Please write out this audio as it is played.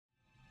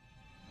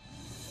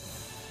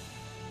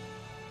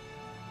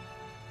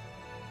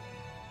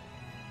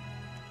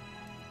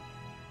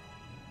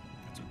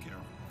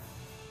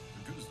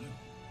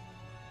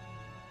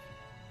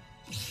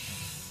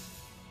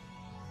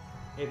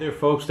Hey there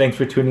folks, thanks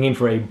for tuning in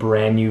for a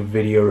brand new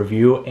video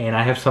review, and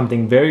I have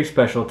something very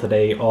special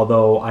today,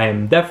 although I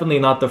am definitely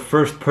not the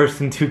first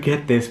person to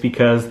get this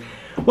because,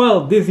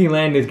 well,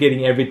 Disneyland is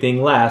getting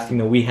everything last. You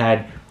know, we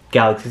had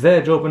Galaxy's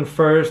Edge open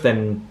first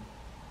and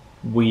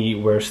we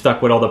were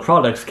stuck with all the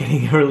products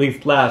getting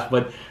released last,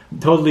 but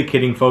totally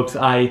kidding folks.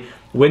 I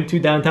went to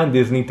Downtown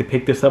Disney to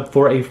pick this up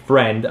for a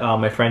friend,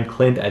 my friend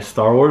Clint at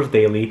Star Wars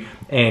Daily,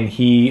 and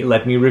he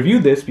let me review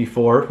this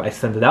before I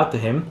sent it out to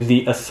him.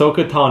 The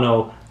Ahsoka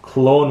Tano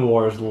Clone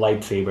Wars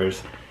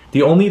lightsabers.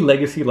 The only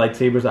legacy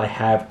lightsabers I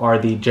have are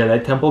the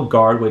Jedi Temple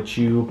Guard, which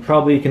you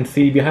probably can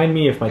see behind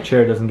me if my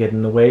chair doesn't get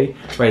in the way,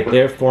 right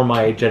there for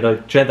my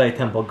Jedi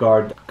Temple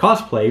Guard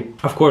cosplay.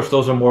 Of course,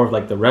 those are more of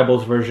like the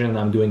Rebels version.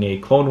 I'm doing a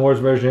Clone Wars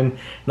version.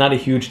 Not a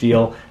huge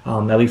deal.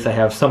 At least I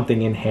have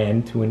something in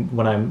hand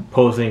when I'm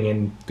posing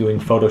and doing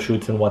photo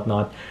shoots and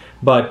whatnot.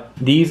 But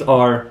these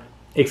are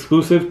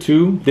exclusive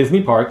to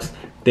Disney parks.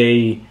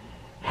 They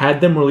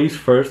had them released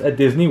first at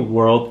Disney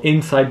World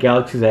inside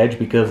Galaxy's Edge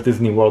because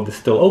Disney World is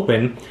still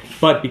open,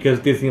 but because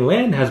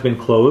Disneyland has been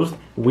closed,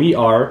 we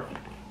are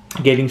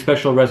getting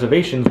special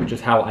reservations, which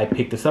is how I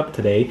picked this up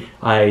today.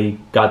 I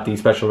got the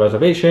special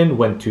reservation,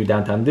 went to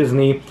Downtown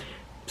Disney.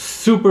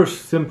 Super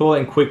simple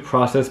and quick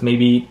process,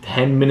 maybe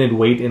 10-minute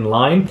wait in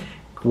line.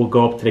 We'll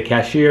go up to the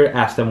cashier,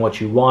 ask them what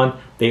you want.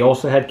 They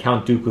also had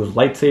Count Dooku's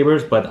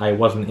lightsabers, but I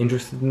wasn't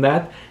interested in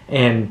that.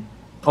 And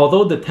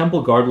although the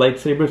Temple Guard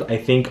lightsabers I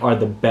think are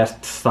the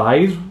best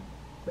size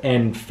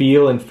and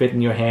feel and fit in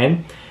your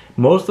hand,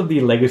 most of the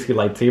legacy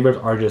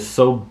lightsabers are just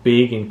so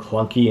big and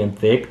clunky and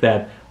thick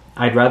that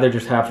I'd rather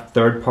just have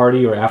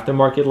third-party or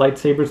aftermarket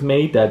lightsabers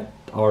made that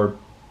are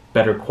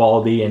better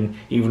quality. And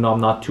even though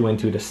I'm not too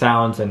into the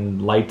sounds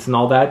and lights and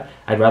all that,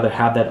 I'd rather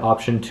have that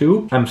option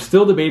too. I'm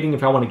still debating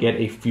if I want to get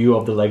a few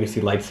of the legacy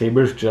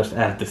lightsabers just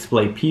as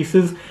display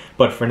pieces,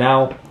 but for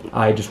now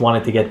I just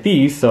wanted to get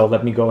these, so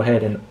let me go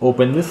ahead and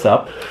open this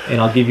up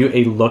and I'll give you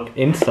a look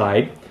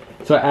inside.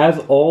 So as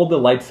all the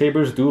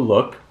lightsabers do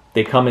look,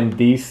 they come in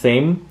these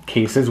same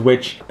cases,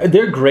 which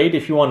they're great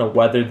if you want to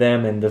weather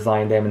them and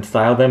design them and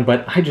style them,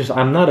 but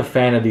I'm not a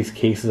fan of these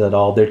cases at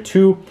all. They're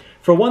too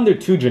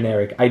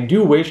generic. I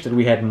do wish that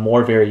we had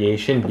more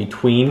variation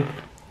between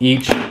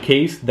each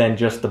case than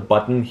just the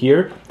button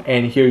here.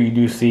 And here you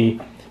do see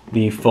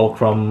the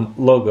Fulcrum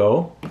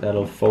logo.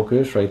 That'll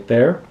focus right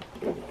there.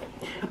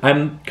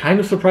 I'm kind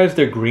of surprised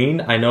they're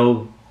green. I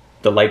know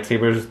the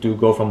lightsabers do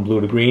go from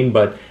blue to green,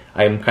 but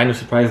I'm kind of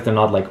surprised they're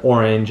not like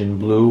orange and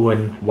blue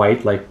and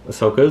white like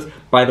Ahsoka's.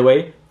 By the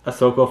way,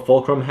 Ahsoka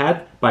Fulcrum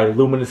hat by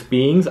Luminous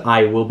Beings.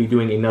 I will be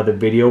doing another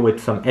video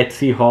with some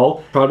Etsy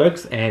haul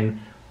products, and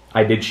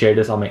I did share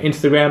this on my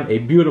Instagram. A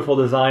beautiful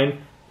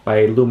design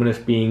by Luminous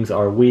Beings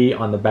Are We.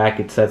 On the back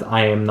it says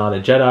I am not a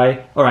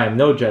Jedi, or I am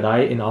no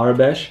Jedi in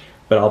Arabic,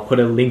 but I'll put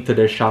a link to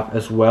their shop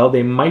as well.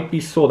 They might be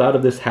sold out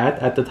of this hat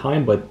at the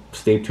time, but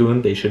stay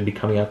tuned, they should be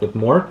coming out with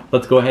more.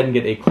 Let's go ahead and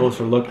get a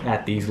closer look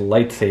at these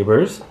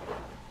lightsabers.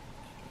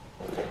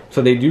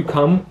 So they do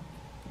come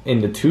in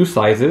the two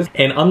sizes,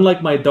 and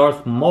unlike my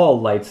Darth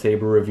Maul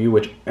lightsaber review,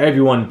 which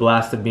everyone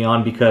blasted me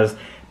on because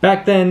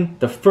back then,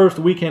 the first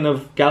weekend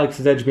of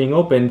Galaxy's Edge being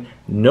opened,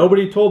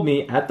 nobody told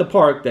me at the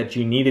park that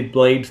you needed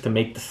blades to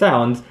make the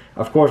sounds.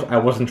 Of course, I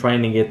wasn't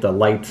trying to get the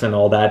lights and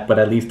all that, but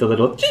at least the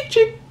little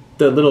chick,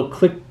 the little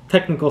click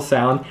technical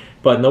sound,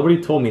 but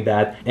nobody told me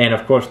that. And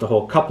of course, the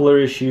whole coupler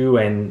issue,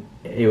 and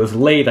it was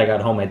late. I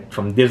got home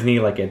from Disney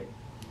like at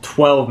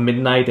 12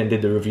 midnight and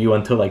did the review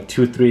until like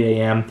 2-3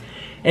 a.m.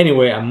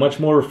 Anyway, I'm much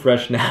more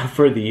refreshed now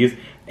for these,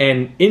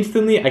 and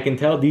instantly I can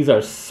tell these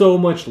are so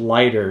much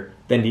lighter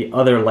than the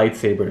other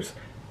lightsabers.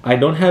 I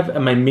don't have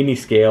my mini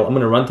scale. I'm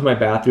gonna run to my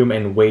bathroom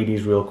and weigh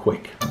these real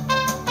quick.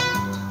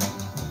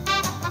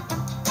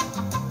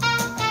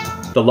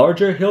 The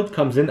larger hilt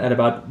comes in at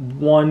about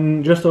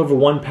just over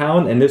 1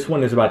 pound, and this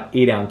one is about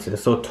 8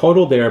 ounces. So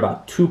total they're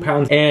about 2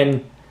 pounds,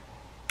 and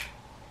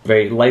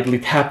very lightly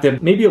tapped in.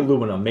 Maybe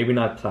aluminum, maybe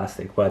not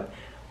plastic, but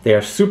they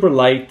are super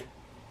light.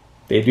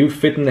 They do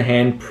fit in the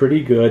hand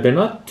pretty good. They're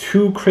not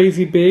too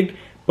crazy big,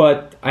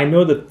 but I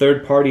know the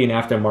third-party and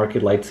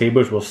aftermarket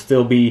lightsabers will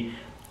still be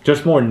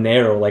just more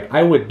narrow. Like,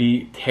 I would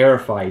be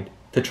terrified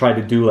to try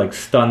to do like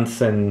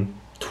stunts and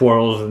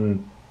twirls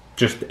and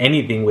just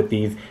anything with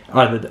these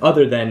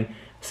other than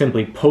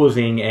simply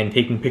posing and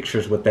taking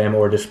pictures with them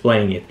or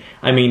displaying it.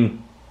 I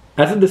mean,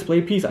 as a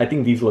display piece, I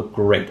think these look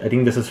great. I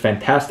think this is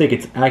fantastic.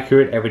 It's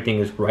accurate. Everything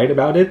is right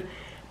about it.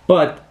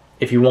 But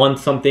if you want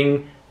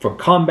something for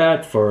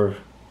combat, for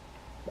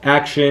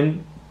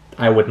action,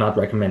 I would not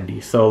recommend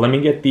these. So let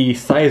me get the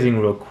sizing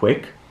real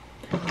quick.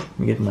 Let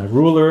me get my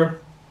ruler,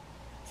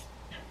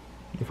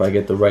 if I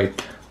get the right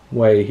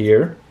way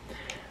here.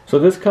 So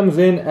this comes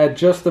in at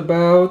just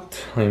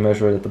about, let me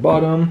measure it at the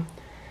bottom,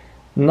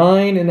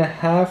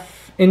 9.5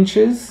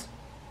 inches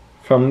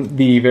from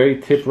the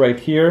very tip right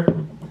here.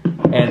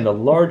 And the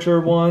larger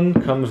one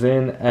comes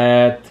in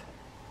at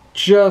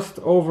just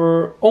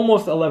over,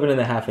 almost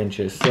 11.5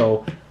 inches.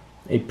 So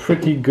a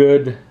pretty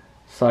good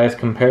size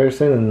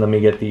comparison. And let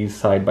me get these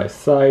side by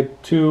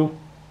side too.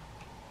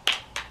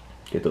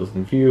 Get those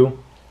in view.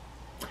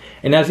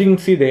 And as you can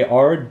see, they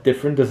are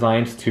different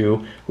designs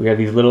too. We have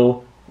these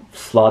little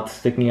slots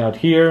sticking out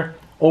here.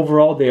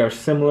 Overall, they are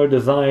similar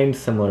designs,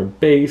 similar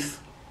base.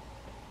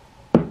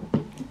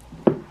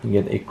 You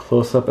get a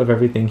close-up of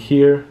everything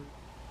here.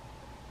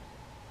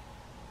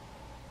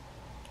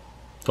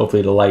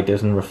 Hopefully the light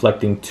isn't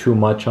reflecting too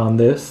much on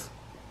this.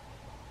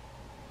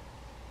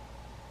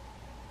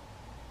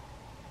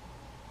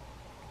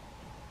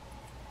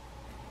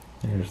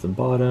 There's the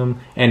bottom.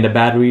 And the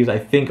batteries, I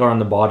think, are on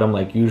the bottom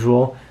like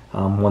usual.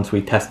 Once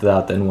we test it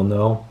out, then we'll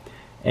know.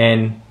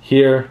 And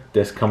here,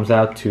 this comes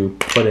out to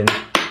put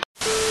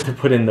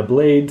in the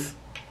blades.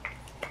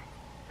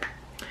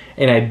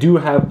 And I do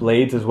have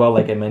blades as well,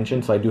 like I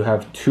mentioned, so I do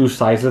have two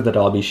sizes that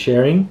I'll be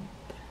sharing.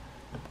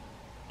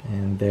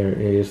 And there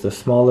is the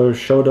smaller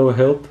Shoto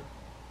hilt.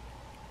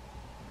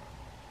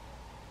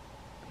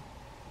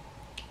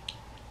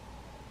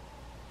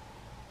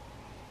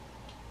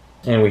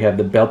 And we have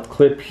the belt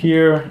clip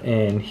here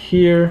and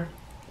here.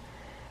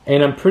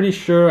 And I'm pretty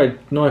sure, I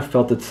know I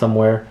felt it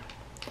somewhere.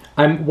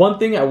 One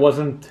thing I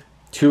wasn't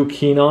too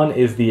keen on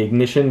is the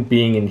ignition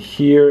being in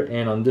here,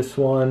 and on this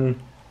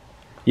one,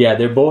 yeah,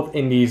 they're both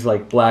in these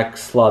like black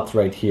slots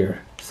right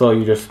here. So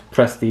you just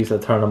press these to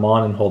turn them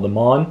on and hold them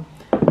on.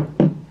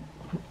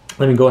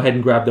 Let me go ahead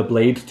and grab the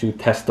blades to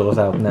test those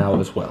out now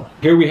as well.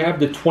 Here we have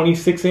the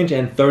 26-inch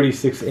and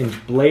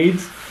 36-inch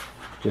blades.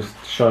 Just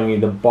showing you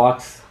the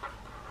box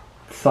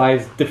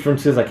size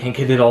differences. I can't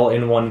get it all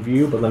in one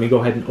view, but let me go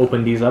ahead and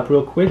open these up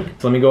real quick.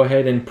 So let me go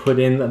ahead and put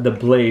in the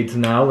blades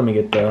now. Let me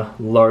get the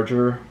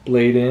larger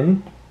blade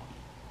in.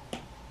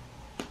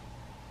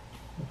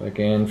 If I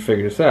can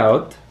figure this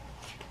out.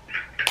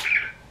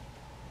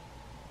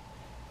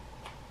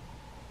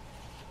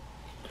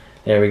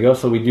 There we go.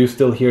 So we do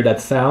still hear that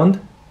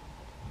sound.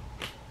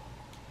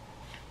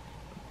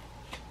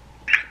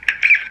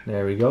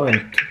 There we go.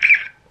 And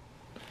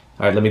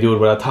all right, let me do it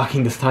without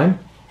talking this time.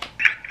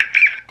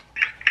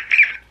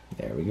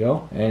 There we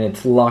go, and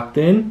it's locked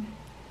in.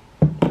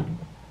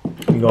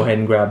 You can go ahead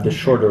and grab the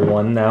shorter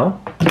one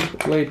now. Get the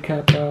blade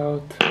cap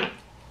out.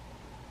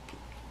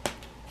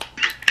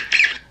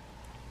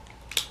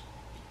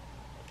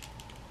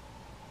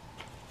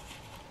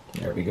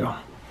 There we go.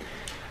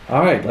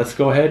 All right, let's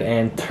go ahead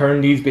and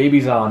turn these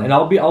babies on, and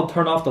I'll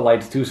turn off the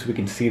lights too so we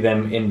can see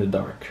them in the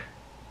dark.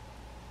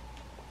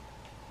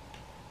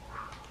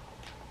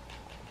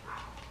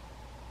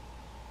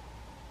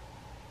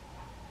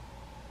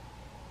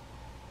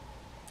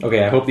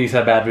 Okay, I hope these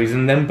have batteries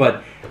in them,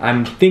 but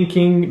I'm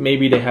thinking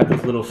maybe they have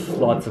these little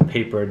slots of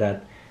paper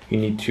that you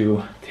need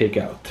to take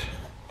out.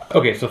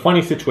 Okay, so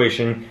funny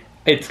situation.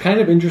 It's kind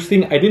of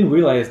interesting. I didn't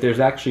realize there's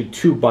actually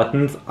two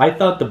buttons. I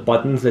thought the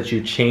buttons that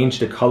you change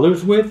the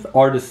colors with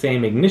are the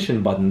same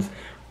ignition buttons,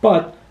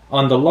 but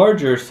on the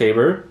larger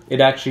saber,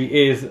 it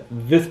actually is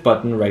this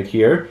button right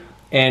here,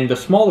 and the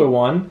smaller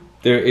one,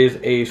 there is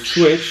a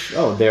switch,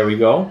 oh, there we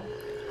go,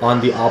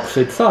 on the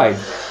opposite side.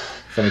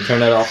 So let me turn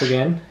that off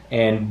again,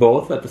 and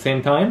both at the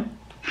same time.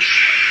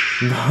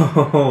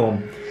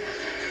 No,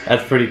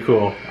 that's pretty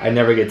cool. I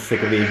never get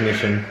sick of the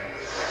ignition.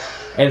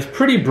 And it's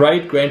pretty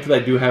bright. Granted, I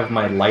do have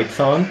my lights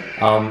on,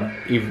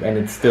 and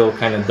it's still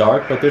kind of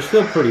dark, but they're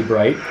still pretty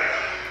bright.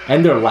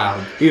 And they're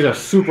loud. These are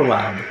super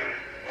loud.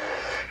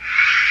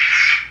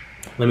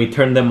 Let me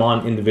turn them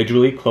on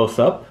individually, close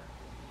up.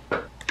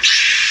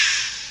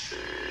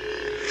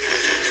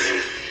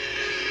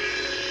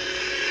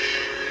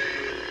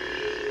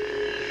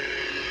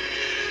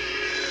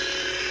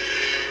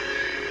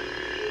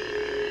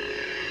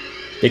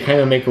 They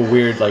kind of make a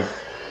weird, like,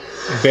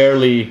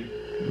 barely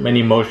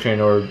any motion,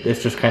 or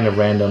it's just kind of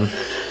random.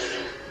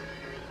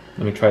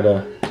 Let me try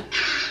to,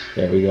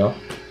 there we go.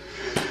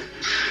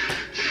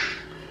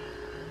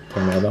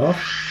 Turn that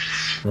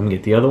off. Let me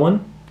get the other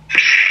one.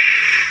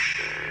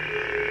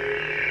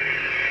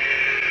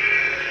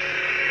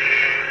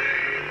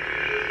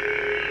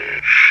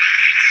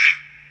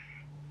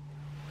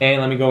 And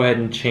let me go ahead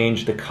and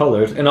change the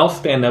colors, and I'll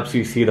stand up so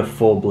you see the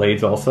full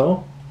blades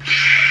also.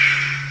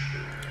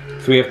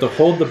 So we have to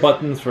hold the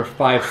buttons for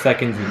 5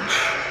 seconds each.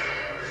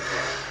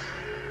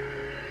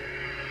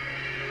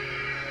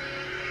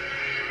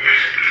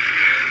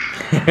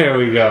 There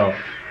we go.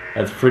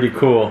 That's pretty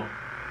cool.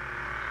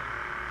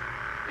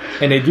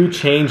 And they do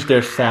change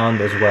their sound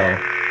as well.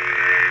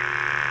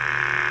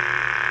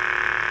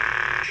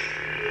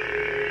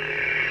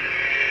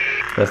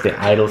 That's the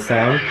idle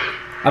sound.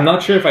 I'm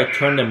not sure if I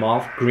turn them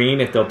off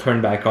green, if they'll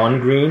turn back on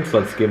green, so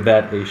let's give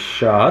that a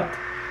shot.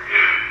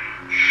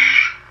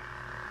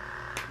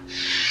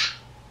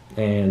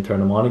 And turn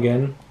them on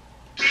again.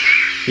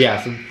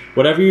 Yeah, so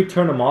whatever you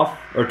turn them off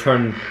or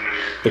turn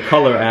the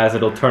color as,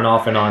 it'll turn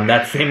off and on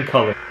that same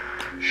color.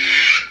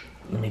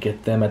 Let me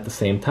get them at the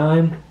same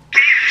time.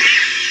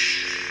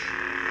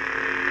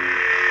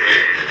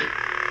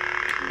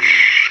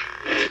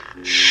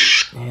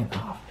 And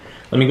off.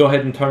 Let me go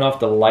ahead and turn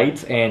off the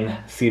lights and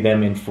see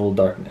them in full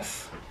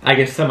darkness. I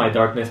guess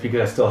semi-darkness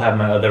because I still have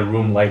my other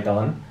room light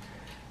on.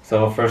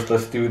 So first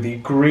let's do the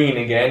green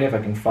again, if I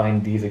can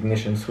find these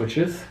ignition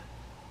switches.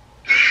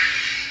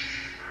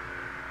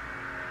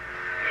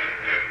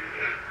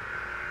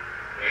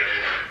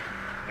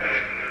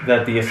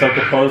 that the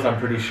Ahsoka pose, I'm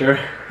pretty sure.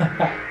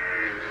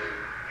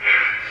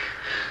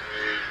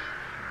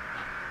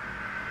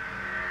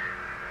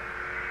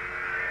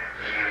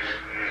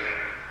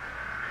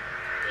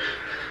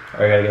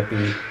 I gotta get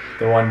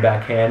the one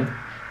backhand.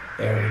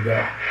 There we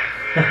go.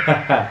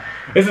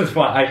 This is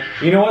fun.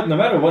 You know what? No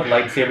matter what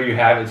lightsaber you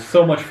have, it's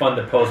so much fun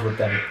to pose with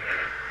them.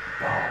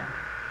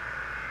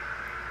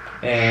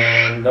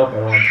 And nope, I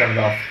don't want to turn it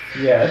off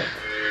yet.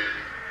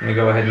 Let me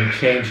go ahead and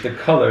change the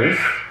colors.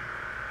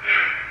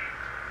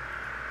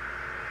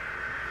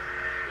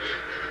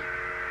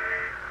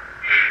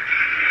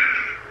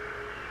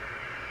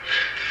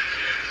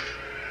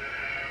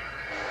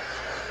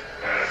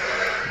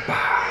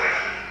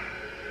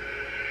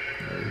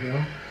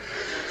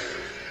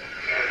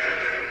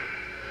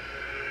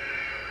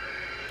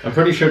 I'm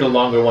pretty sure the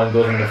longer one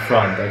goes in the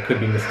front. I could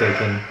be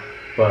mistaken,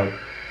 but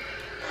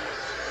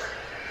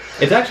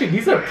it's actually,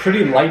 these are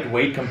pretty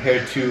lightweight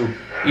compared to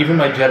even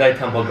my Jedi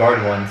Temple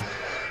Guard ones.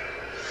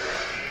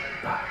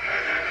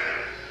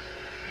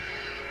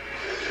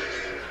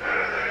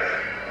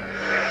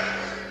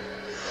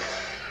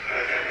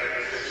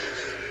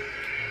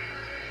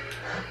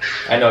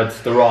 I know it's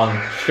the wrong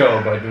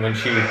show, but when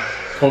she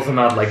pulls them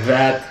out like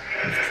that,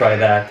 let's try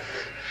that.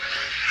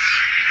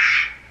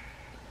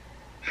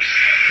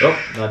 Oh,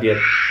 not yet.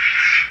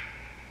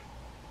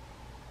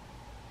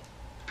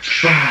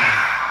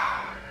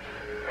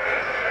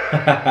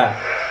 I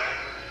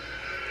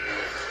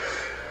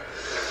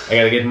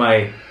gotta get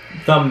my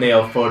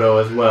thumbnail photo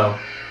as well.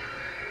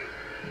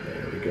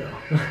 There we go.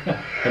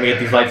 Let me get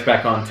these lights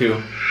back on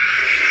too.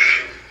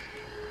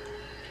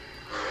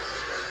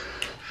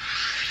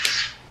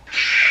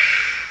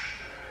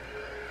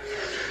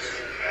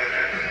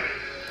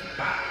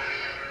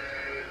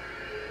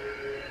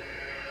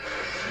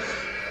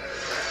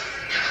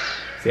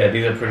 So yeah,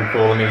 these are pretty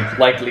cool. Let me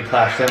lightly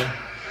clash them.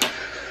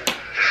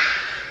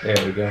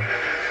 There we go.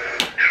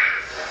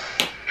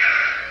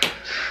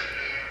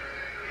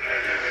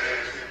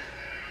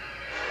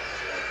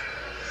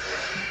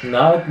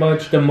 Not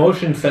much. The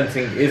motion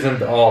sensing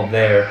isn't all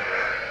there.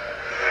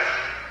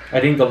 I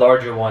think the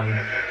larger one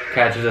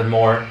catches it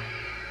more.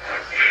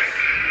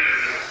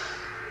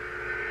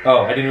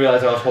 Oh, I didn't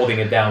realize I was holding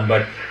it down,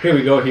 but here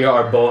we go. Here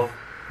are both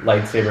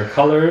lightsaber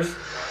colors.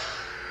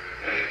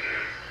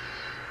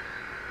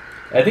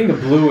 I think the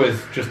blue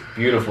is just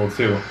beautiful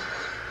too.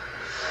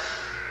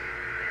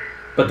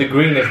 But the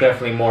green is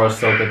definitely more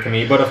Ahsoka to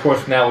me. But of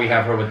course now we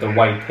have her with the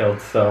white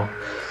hilts, so.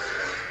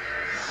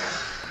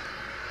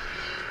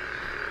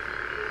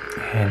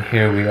 And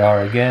here we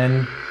are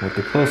again with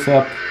the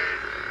close-up.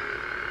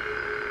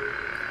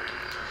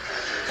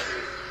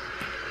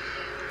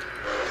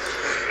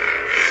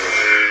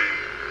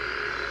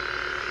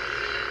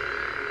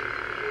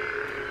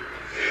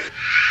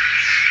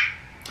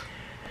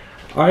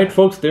 Alright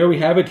folks, there we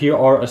have it. Here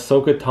are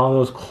Ahsoka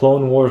Tano's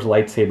Clone Wars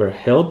lightsaber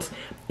hilts.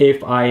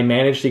 If I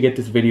manage to get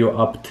this video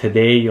up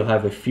today, you'll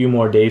have a few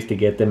more days to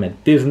get them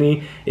at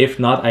Disney. If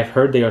not, I've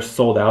heard they are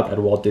sold out at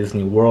Walt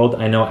Disney World.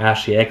 I know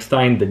Ashley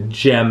Eckstein, the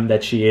gem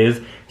that she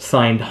is,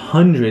 signed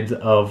hundreds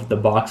of the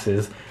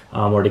boxes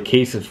or the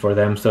cases for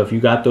them. So if you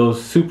got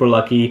those, super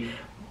lucky.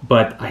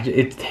 But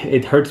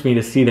it hurts me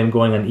to see them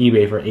going on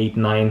eBay for $800,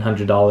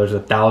 $900,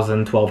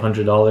 $1,000,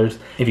 $1,200.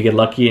 If you get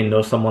lucky and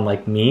know someone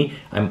like me,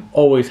 I'm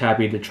always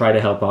happy to try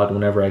to help out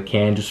whenever I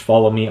can. Just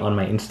follow me on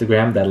my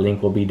Instagram. That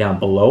link will be down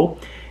below.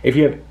 If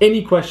you have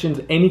any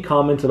questions, any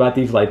comments about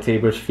these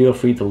lightsabers, feel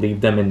free to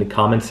leave them in the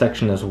comment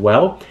section as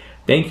well.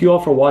 Thank you all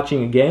for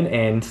watching again,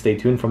 and stay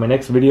tuned for my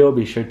next video.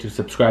 Be sure to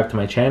subscribe to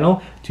my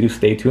channel to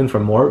stay tuned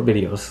for more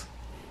videos.